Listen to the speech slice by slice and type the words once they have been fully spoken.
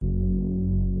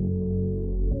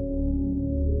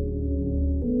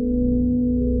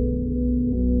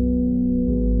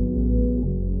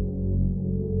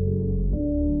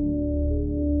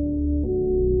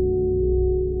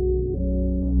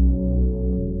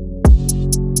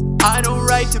I don't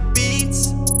write the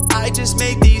beats, I just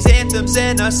make these anthems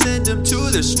and I send them to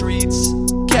the streets.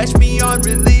 Catch me on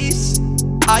release,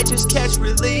 I just catch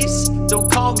release. Don't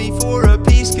call me for a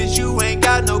piece, cause you ain't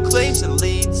got no claims and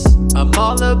liens. I'm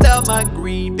all about my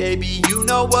green, baby, you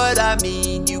know what I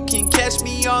mean. You can catch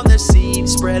me on the scene,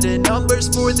 spreading numbers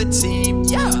for the team.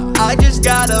 Yeah, I just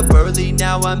got up early,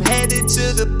 now I'm headed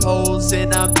to the polls.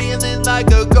 And I'm feeling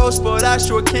like a ghost, but I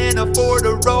sure can't afford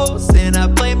a rose. And I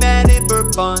play Madden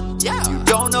for fun, yeah. You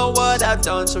don't know what I've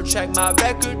done, so check my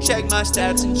record, check my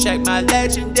stats, and check my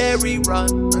legendary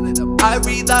run. I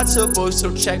read lots of books,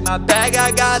 so check my bag,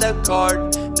 I got a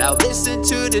card. Now listen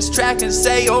to this track and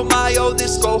say, oh my, oh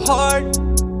this go hard.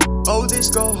 Oh this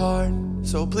go hard,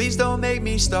 so please don't make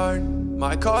me start.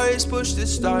 My car is pushed to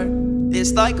start,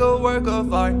 it's like a work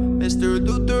of art. Mr.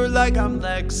 Luther like I'm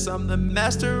Lex, I'm the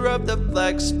master of the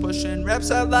flex. Pushing reps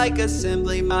out like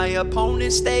assembly, my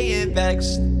opponents staying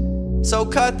vexed. So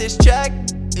cut this check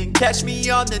and catch me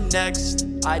on the next.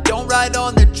 I don't ride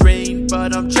on the train,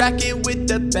 but I'm tracking with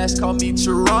the best. Call me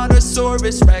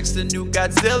Tyrannosaurus Rex, the new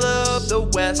Godzilla of the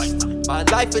West. My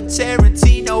life a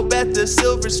Tarantino, bet the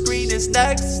silver screen is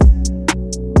next.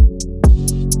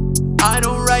 I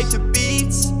don't write the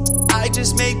beats, I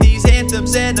just make these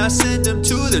anthems and I send them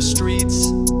to the streets.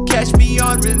 Catch me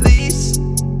on release,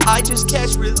 I just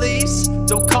catch release.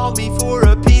 Don't call me for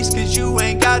a piece, cause you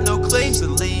ain't got no claims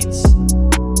and liens.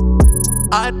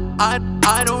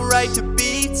 I don't write the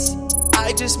beats,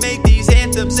 I just make these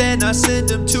anthems and I send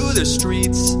them to the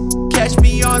streets. Catch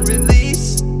me on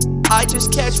release, I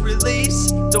just catch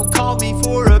release. Don't call me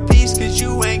for a piece, cause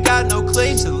you ain't got no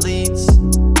claims and liens.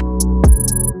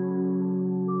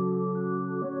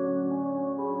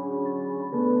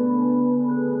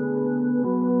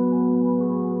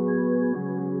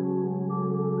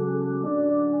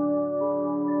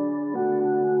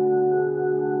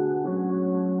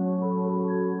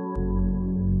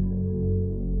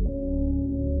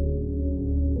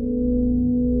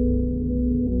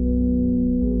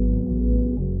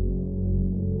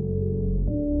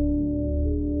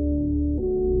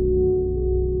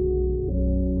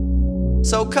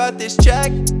 So cut this check